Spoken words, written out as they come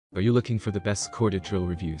Are you looking for the best corded drill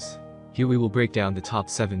reviews? Here we will break down the top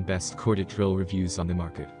 7 best corded drill reviews on the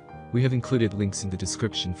market. We have included links in the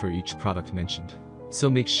description for each product mentioned, so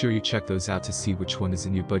make sure you check those out to see which one is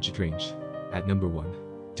in your budget range. At number 1.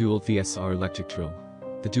 DeWalt VSR Electric Drill.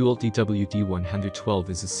 The DeWalt DWD-112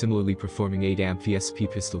 is a similarly performing 8-amp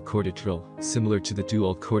VSP pistol corded drill, similar to the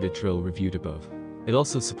DeWalt corded drill reviewed above. It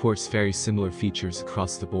also supports very similar features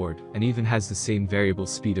across the board, and even has the same variable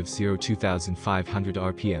speed of 0-2500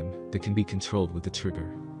 RPM that can be controlled with the trigger.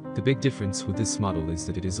 The big difference with this model is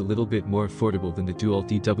that it is a little bit more affordable than the DeWalt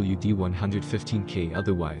DWD-115K.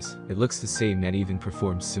 Otherwise, it looks the same and even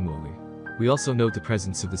performs similarly. We also note the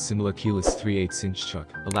presence of the Simula keyless 3/8-inch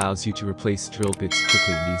chuck, allows you to replace drill bits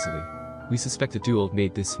quickly and easily. We suspect that DeWalt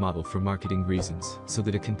made this model for marketing reasons, so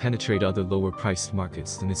that it can penetrate other lower-priced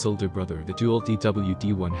markets than its older brother, the DeWalt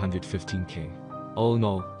DWD-115K. All in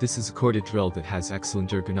all, this is a corded drill that has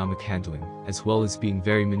excellent ergonomic handling, as well as being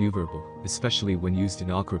very maneuverable, especially when used in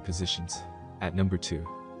awkward positions. At number 2.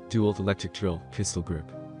 DeWalt Electric Drill Pistol Grip.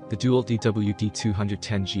 The DeWalt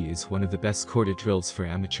DWD-210G is one of the best corded drills for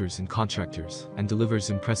amateurs and contractors, and delivers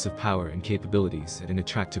impressive power and capabilities at an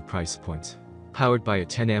attractive price point. Powered by a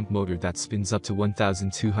 10-amp motor that spins up to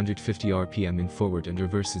 1250 RPM in forward and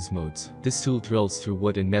reverses modes, this tool drills through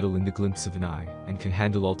wood and metal in the glimpse of an eye, and can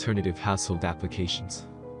handle alternative household applications.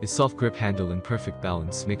 Its soft grip handle and perfect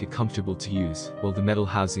balance make it comfortable to use, while the metal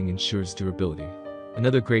housing ensures durability.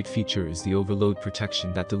 Another great feature is the overload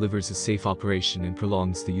protection that delivers a safe operation and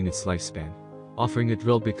prolongs the unit's lifespan. Offering a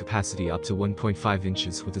drill bit capacity up to 1.5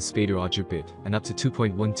 inches with a Spader Auger bit, and up to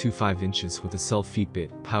 2.125 inches with a self-feed bit,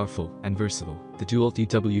 powerful and versatile, the DeWalt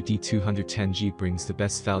DWD-210G brings the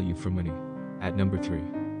best value for money. At number 3.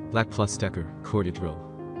 Black Plus Decker Corded Drill.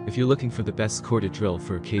 If you're looking for the best corded drill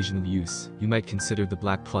for occasional use, you might consider the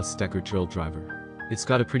Black Plus Decker drill driver. It's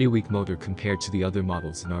got a pretty weak motor compared to the other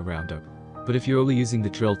models in our roundup. But if you're only using the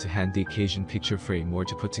drill to hand the occasion picture frame or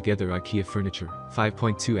to put together IKEA furniture,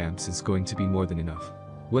 5.2 amps is going to be more than enough.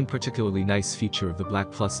 One particularly nice feature of the Black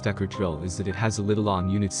Plus Decker drill is that it has a little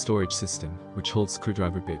on-unit storage system, which holds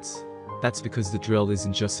screwdriver bits. That's because the drill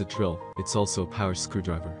isn't just a drill, it's also a power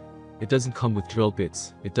screwdriver. It doesn't come with drill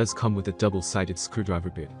bits, it does come with a double-sided screwdriver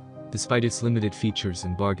bit. Despite its limited features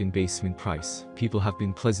and bargain basement price, people have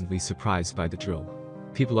been pleasantly surprised by the drill.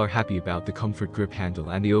 People are happy about the comfort grip handle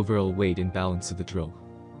and the overall weight and balance of the drill.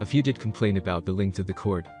 A few did complain about the length of the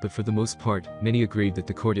cord, but for the most part, many agreed that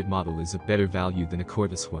the corded model is a better value than a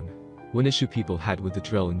cordless one. One issue people had with the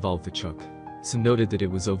drill involved the chuck. Some noted that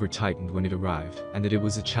it was over-tightened when it arrived, and that it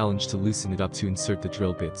was a challenge to loosen it up to insert the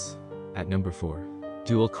drill bits. At number 4.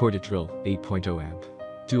 DeWalt Corded Drill 8.0 amp.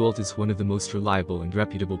 DeWalt is one of the most reliable and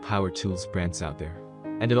reputable power tools brands out there,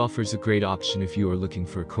 and it offers a great option if you are looking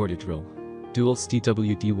for a corded drill. DeWalt's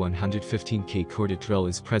DWD-115K corded drill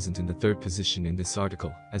is present in the 3rd position in this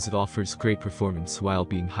article, as it offers great performance while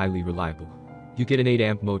being highly reliable. You get an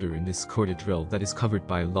 8-amp motor in this corded drill that is covered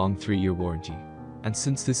by a long 3-year warranty. And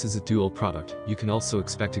since this is a dual product, you can also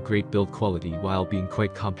expect a great build quality while being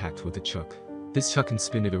quite compact with a chuck. This chuck can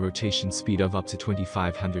spin at a rotation speed of up to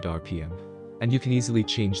 2500 RPM. And you can easily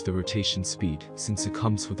change the rotation speed, since it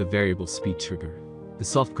comes with a variable speed trigger. The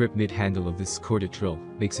soft grip mid-handle of this corded drill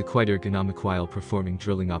makes it quite ergonomic while performing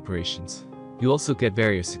drilling operations. You also get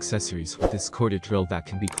various accessories with this corded drill that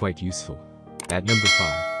can be quite useful. At number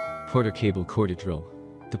 5. Porter Cable Corded Drill.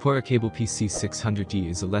 The Porter Cable PC600D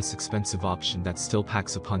is a less expensive option that still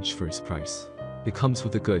packs a punch for its price. It comes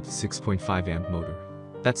with a good 6.5 amp motor.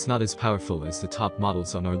 That's not as powerful as the top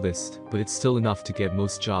models on our list, but it's still enough to get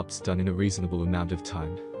most jobs done in a reasonable amount of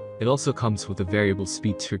time. It also comes with a variable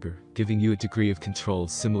speed trigger, giving you a degree of control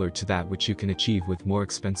similar to that which you can achieve with more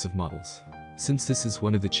expensive models. Since this is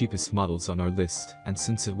one of the cheapest models on our list, and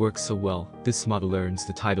since it works so well, this model earns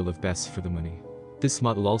the title of best for the money. This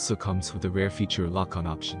model also comes with a rare feature lock-on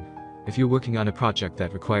option. If you're working on a project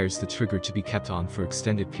that requires the trigger to be kept on for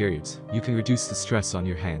extended periods, you can reduce the stress on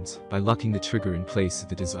your hands by locking the trigger in place at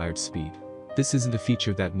the desired speed. This isn't a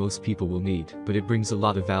feature that most people will need, but it brings a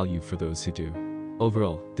lot of value for those who do.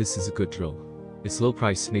 Overall, this is a good drill. Its low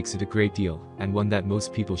price makes it a great deal, and one that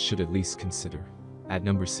most people should at least consider. At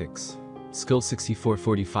number 6. Skil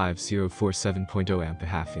 6445047.0 amp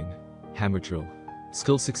half-in hammer drill.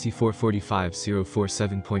 Skil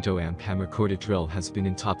 6445047.0 amp hammer corded drill has been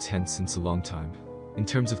in top 10 since a long time. In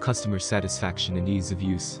terms of customer satisfaction and ease of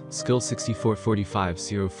use, Skil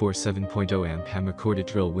 6445047.0 amp hammer corded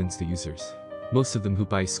drill wins the users. Most of them who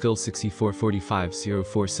buy Skil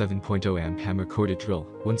 6445047.0 amp hammer corded drill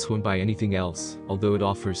once won't buy anything else, although it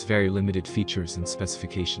offers very limited features and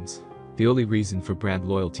specifications. The only reason for brand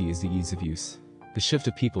loyalty is the ease of use. The shift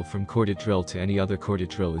of people from corded drill to any other corded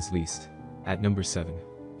drill is least. At number 7.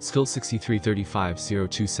 Skill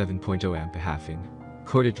 6335027.0 amp half in.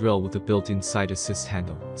 Corded drill with a built-in side assist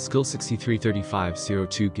handle. Skill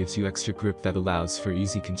 6333502 gives you extra grip that allows for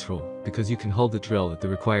easy control, because you can hold the drill at the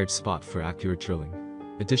required spot for accurate drilling.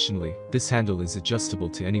 Additionally, this handle is adjustable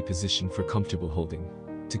to any position for comfortable holding.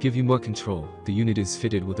 To give you more control, the unit is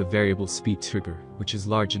fitted with a variable speed trigger, which is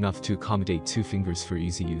large enough to accommodate 2 fingers for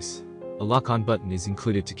easy use. A lock-on button is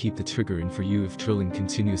included to keep the trigger in for you if drilling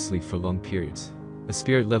continuously for long periods. A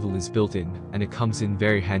spirit level is built in, and it comes in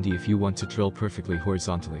very handy if you want to drill perfectly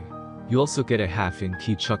horizontally. You also get a half-in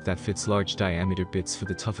key chuck that fits large diameter bits for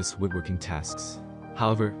the toughest woodworking tasks.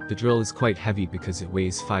 However, the drill is quite heavy because it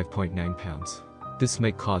weighs 5.9 pounds. This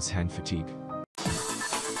might cause hand fatigue.